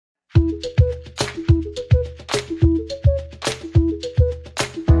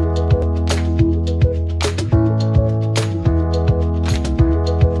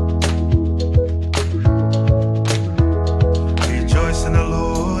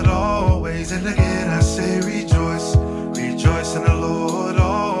always. And again I say rejoice. Rejoice in the Lord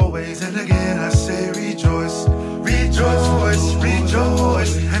always. And again I say rejoice. Rejoice,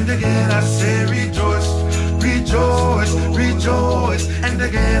 rejoice. And again I say rejoice. Rejoice, rejoice. And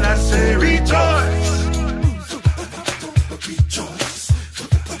again I say rejoice.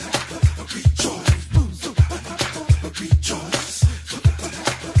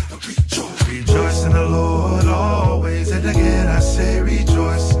 Rejoice in the Lord always, and again I say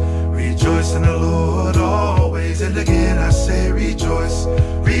rejoice. Rejoice in the Lord always, and again I say rejoice.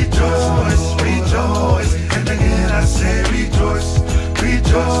 Rejoice, rejoice, and again I say rejoice.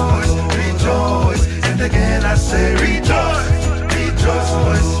 Rejoice, rejoice, and again I say rejoice.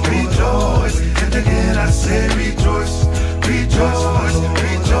 Rejoice, rejoice, and again I say rejoice. Rejoice,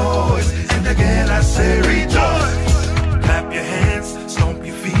 rejoice, and again I say rejoice. Clap your hands, stomp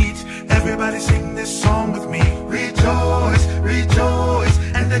your feet. Everybody sing this song with me. Rejoice, rejoice,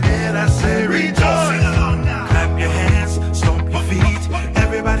 and again I say rejoice. Clap your hands, stomp your feet.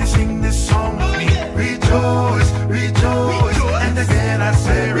 Everybody sing this song with me. Rejoice, rejoice, and again I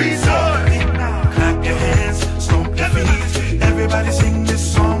say rejoice. Clap your hands, stomp your feet. Everybody sing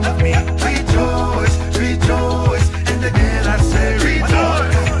this song with me. Rejoice, rejoice, and again I say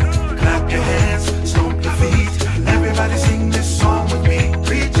rejoice. Clap your hands, stomp your feet. Everybody sing this song with me.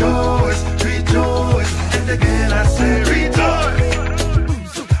 Rejoice, rejoice, and again I say rejoice.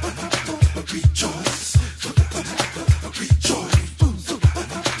 Rejoice,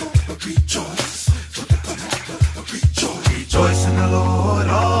 rejoice in the Lord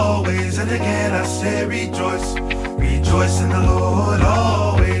always, and again I say rejoice. Rejoice in the Lord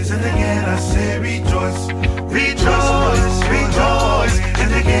always, and again I say rejoice. Rejoice, rejoice,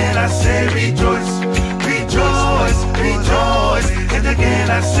 and again I say rejoice. Rejoice, rejoice, and again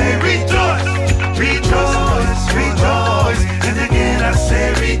I say rejoice. Rejoice, rejoice, and again I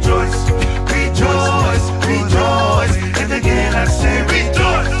say rejoice. Rejoice, rejoice, and again I say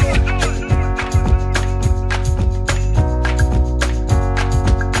rejoice.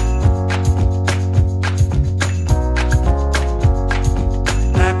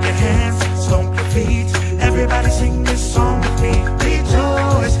 Clap your hands, stomp your feet. Everybody sing this song with me.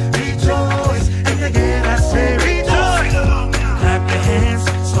 Rejoice, rejoice, and again I say rejoice. Clap your hands,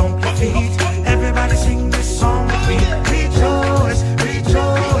 stomp your feet. Everybody sing this song with me. Rejoice,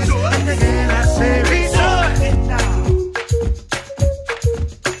 rejoice, and again I say rejoice.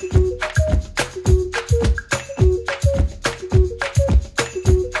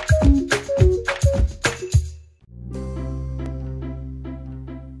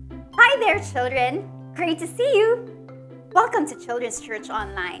 Hi there, children. Great to see you. Welcome to Children's Church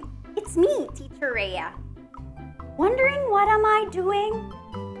Online. It's me, Teacher Rhea. Wondering what am I doing?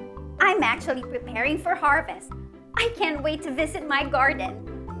 I'm actually preparing for harvest. I can't wait to visit my garden.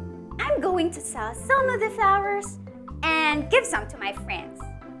 I'm going to sell some of the flowers and give some to my friends.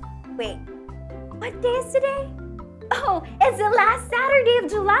 Wait, what day is today? Oh, it's the last Saturday of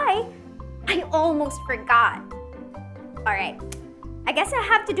July. I almost forgot. All right, I guess I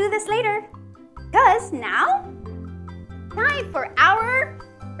have to do this later. Because now, time for our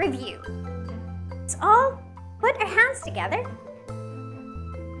review. Let's all put our hands together.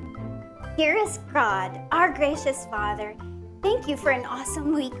 Dearest God, our gracious Father, thank you for an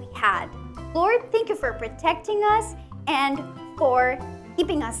awesome week we had. Lord, thank you for protecting us and for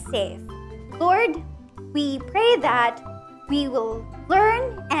keeping us safe. Lord, we pray that we will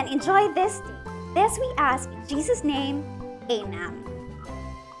learn and enjoy this day. This we ask in Jesus' name, amen.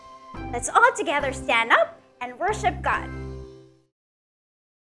 Let's all together stand up and worship God.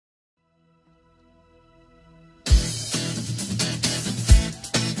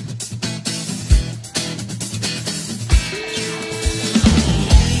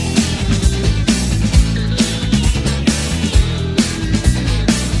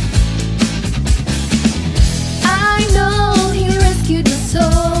 I know He rescued my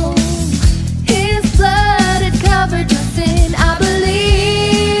soul. His blood had covered my sin. I believe.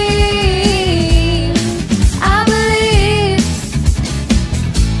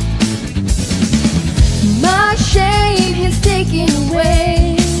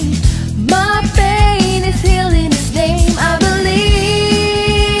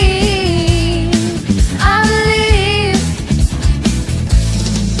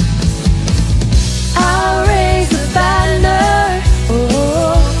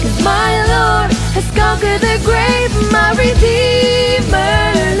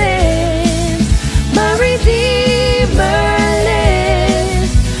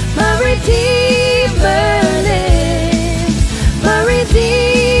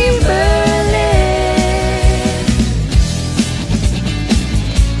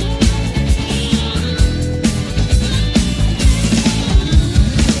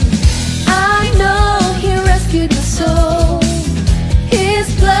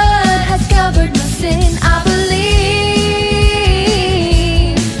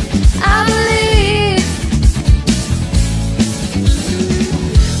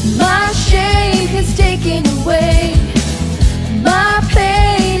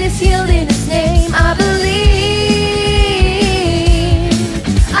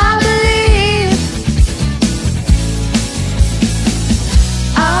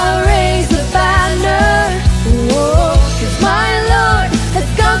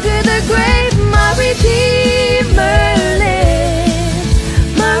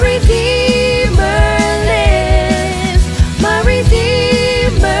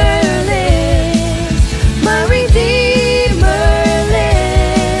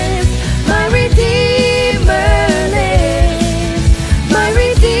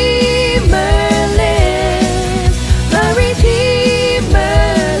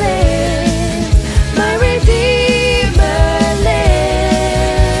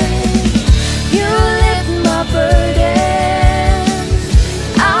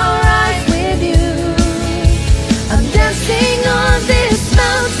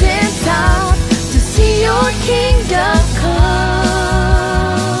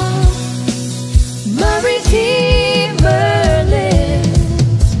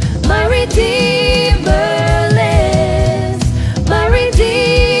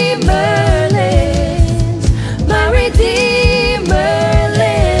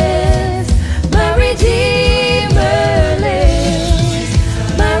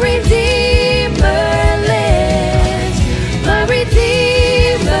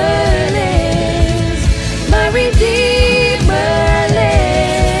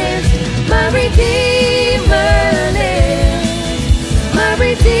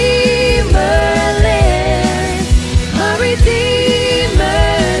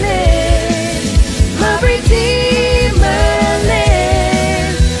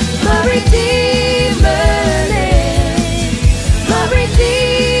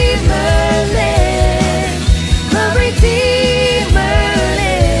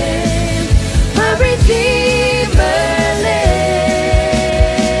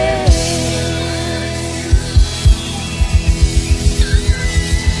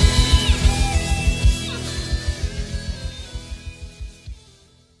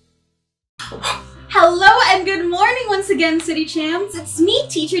 again, City Champs. It's me,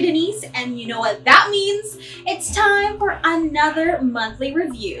 Teacher Denise, and you know what that means? It's time for another monthly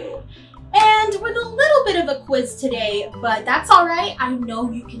review. And with a little bit of a quiz today, but that's all right. I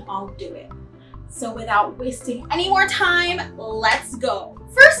know you can all do it. So without wasting any more time, let's go.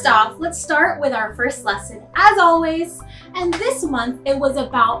 First off, let's start with our first lesson, as always. And this month, it was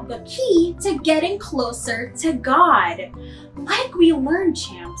about the key to getting closer to God. Like we learned,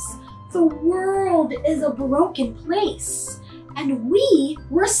 champs, the world is a broken place. And we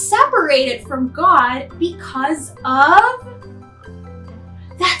were separated from God because of...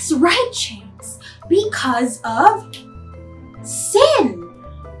 That's right, champs, because of sin.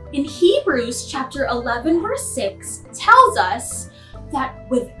 In Hebrews chapter 11, verse 6 tells us that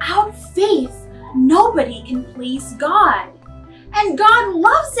without faith, nobody can please God. And God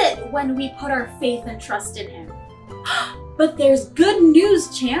loves it when we put our faith and trust in Him. But there's good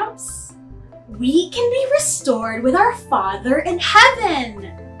news, champs. We can be restored with our Father in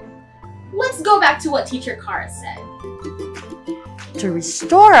heaven. Let's go back to what Teacher Cara said. To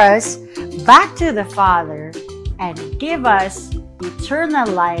restore us back to the Father and give us eternal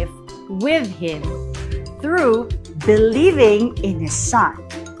life with Him through believing in His Son.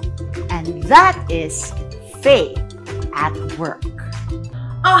 And that is faith at work.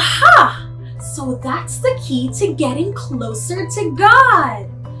 Aha! So that's the key to getting closer to God.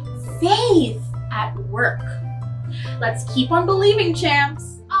 Faith at work. Let's keep on believing,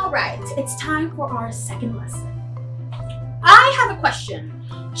 champs. All right, it's time for our second lesson. I have a question.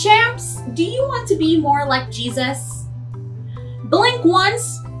 Champs, do you want to be more like Jesus? Blink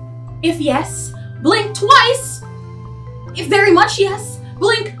once, if yes. Blink twice, if very much yes.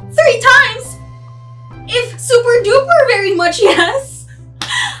 Blink 3 times, if super duper very much yes.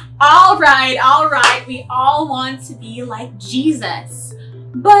 All right, we all want to be like Jesus.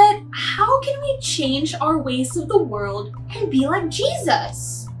 But how can we change our ways of the world and be like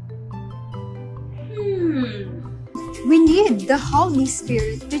Jesus? We need the Holy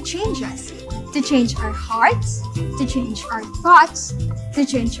Spirit to change us, to change our hearts, to change our thoughts, to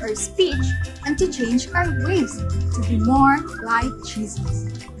change our speech, and to change our ways to be more like Jesus.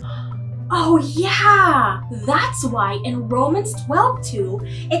 Oh yeah, that's why in Romans 12:2,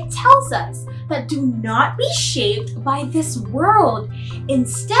 it tells us that do not be shaped by this world.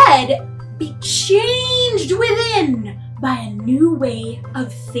 Instead, be changed within by a new way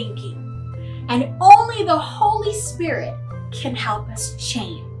of thinking. And only the Holy Spirit can help us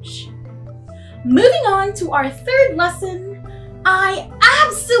change. Moving on to our third lesson, I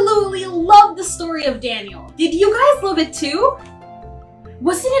absolutely love the story of Daniel. Did you guys love it too?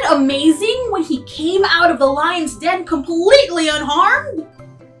 Wasn't it amazing when he came out of the lion's den completely unharmed?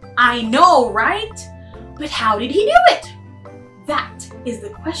 I know, right? But how did he do it? That is the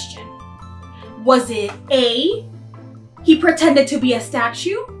question. Was it A, he pretended to be a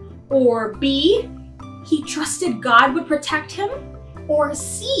statue? Or B, he trusted God would protect him? Or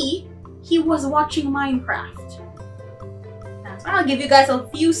C, he was watching Minecraft? I'll give you guys a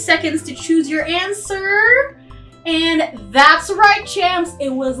few seconds to choose your answer. And that's right, champs, it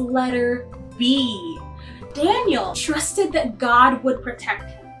was letter B. Daniel trusted that God would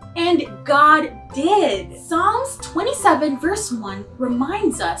protect him. And God did. Psalms 27 verse 1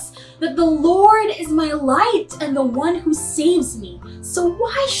 reminds us that the Lord is my light and the one who saves me. So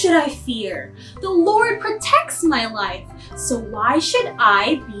why should I fear? The Lord protects my life. So why should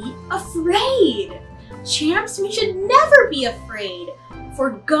I be afraid? Champs, we should never be afraid.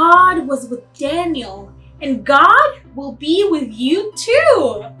 For God was with Daniel, and God will be with you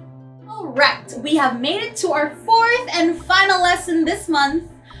too. All right, we have made it to our fourth and final lesson this month.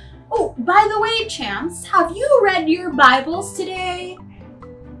 Oh, by the way, champs, have you read your Bibles today?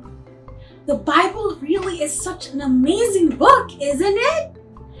 The Bible really is such an amazing book, isn't it?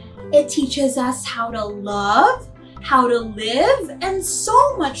 It teaches us how to love, how to live, and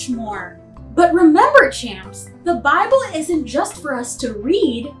so much more. But remember, champs, the Bible isn't just for us to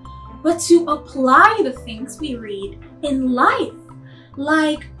read, but to apply the things we read in life,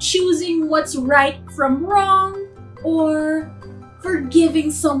 like choosing what's right from wrong, or forgiving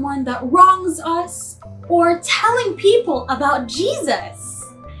someone that wrongs us, or telling people about Jesus.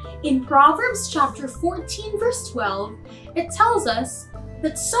 In Proverbs chapter 14 verse 12, it tells us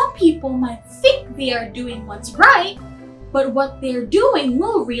that some people might think they are doing what's right, but what they're doing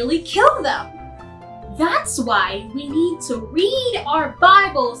will really kill them. That's why we need to read our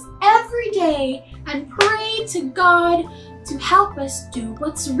Bibles every day and pray to God to help us do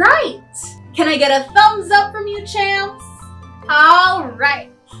what's right. Can I get a thumbs up from you, champs? All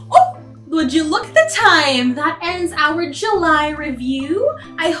right. Oh, the would you look at the time? That ends our July review.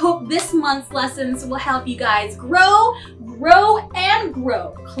 I hope this month's lessons will help you guys grow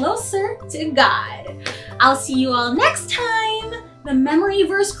closer to God. I'll see you all next time. The Memory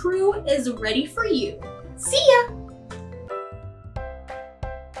Verse crew is ready for you. See ya!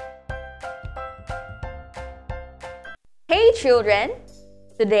 Hey children!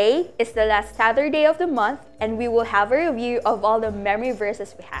 Today is the last Saturday of the month and we will have a review of all the memory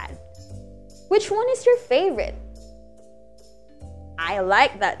verses we had. Which one is your favorite? I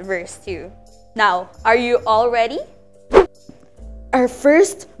like that verse too. Now, are you all ready? Our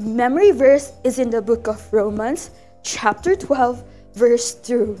first memory verse is in the book of Romans, chapter 12, verse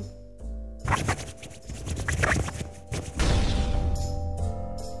 2.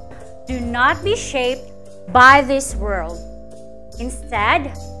 Do not be shaped by this world.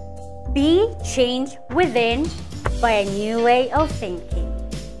 Instead, be changed within by a new way of thinking.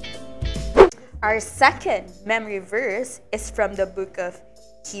 Our second memory verse is from the book of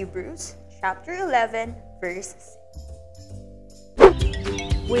Hebrews, chapter 11, verse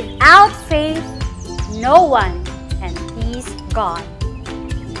 6. Without faith, no one can please God.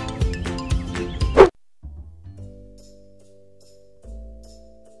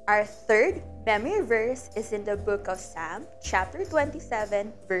 Our third memory verse is in the book of Psalm, chapter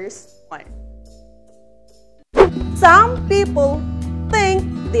 27, verse 1. Some people think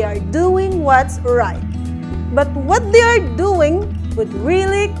they are doing what's right, but what they are doing would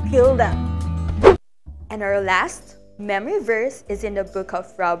really kill them. And our last memory verse is in the book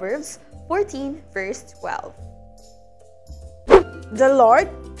of Proverbs 14, verse 12. The Lord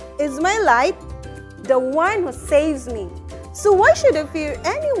is my light, the one who saves me. So why should I fear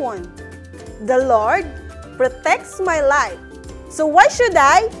anyone? The Lord protects my life. So why should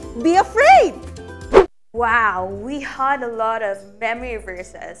I be afraid? Wow, we had a lot of memory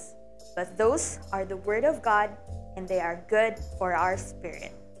verses, but those are the Word of God and they are good for our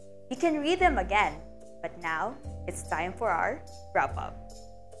spirit. You can read them again, but now it's time for our wrap-up.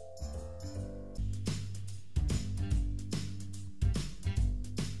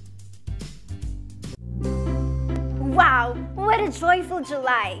 Wow, what a joyful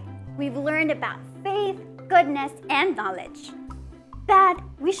July! We've learned about faith, goodness, and knowledge. That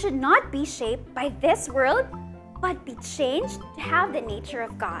we should not be shaped by this world, but be changed to have the nature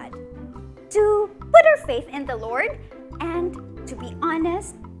of God. To put our faith in the Lord and to be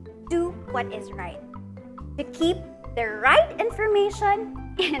honest, do what is right. To keep the right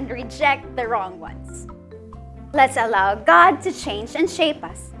information and reject the wrong ones. Let's allow God to change and shape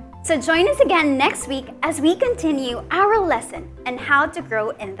us. So join us again next week as we continue our lesson on how to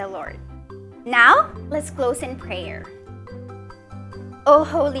grow in the Lord. Now, let's close in prayer. Oh,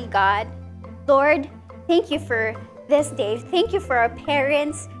 holy God, Lord, thank you for this day. Thank you for our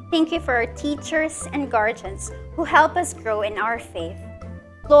parents. Thank you for our teachers and guardians who help us grow in our faith.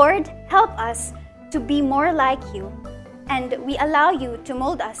 Lord, help us to be more like you, and we allow you to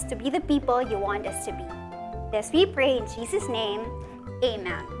mold us to be the people you want us to be. This we pray in Jesus' name,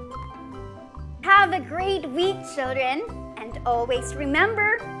 amen. Have a great week, children, and always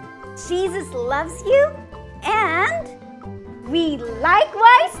remember, Jesus loves you, and we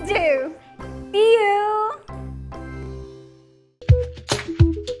likewise do. See you!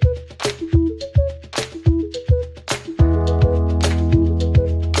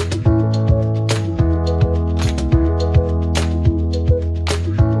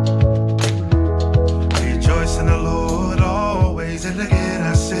 Rejoice in the Lord always, and again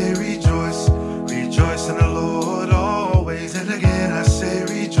I say rejoice. Rejoice in the Lord always, and again I say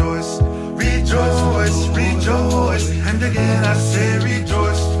rejoice. Rejoice, rejoice, and again I say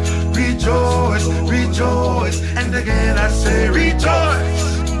rejoice. Rejoice, rejoice, and again I say rejoice.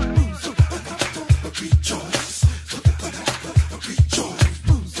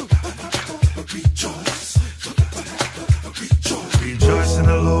 Rejoice in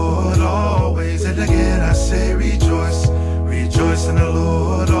the Lord always, and again I say rejoice. Rejoice in the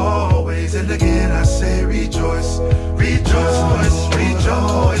Lord always, and again I say rejoice. Rejoice,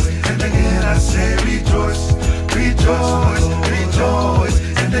 rejoice, and again I say rejoice. Rejoice, rejoice,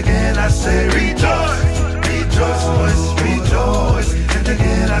 and again I say rejoice. Rejoice, rejoice, and again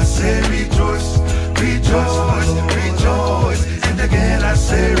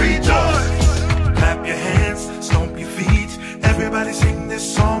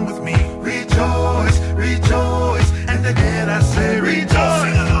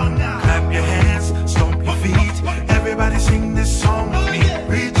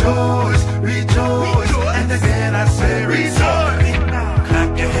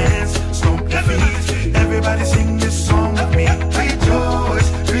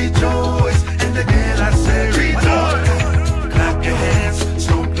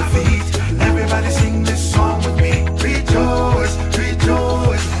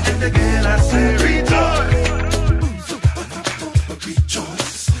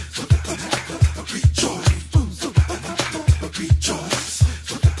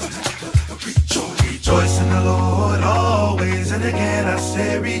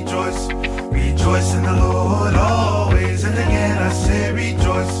rejoice. Rejoice in the Lord always, and again I say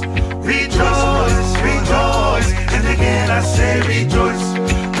rejoice. Rejoice, rejoice, and again I say rejoice.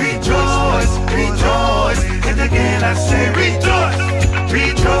 Rejoice, rejoice, and again I say rejoice.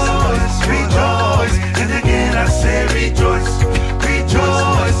 Rejoice, rejoice, and again I say rejoice.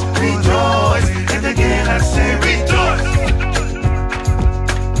 Rejoice, rejoice, and again I say rejoice.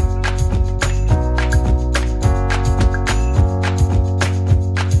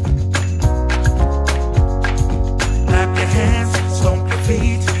 Clap your hands, stomp your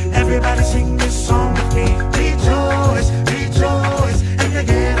feet. Everybody sing this song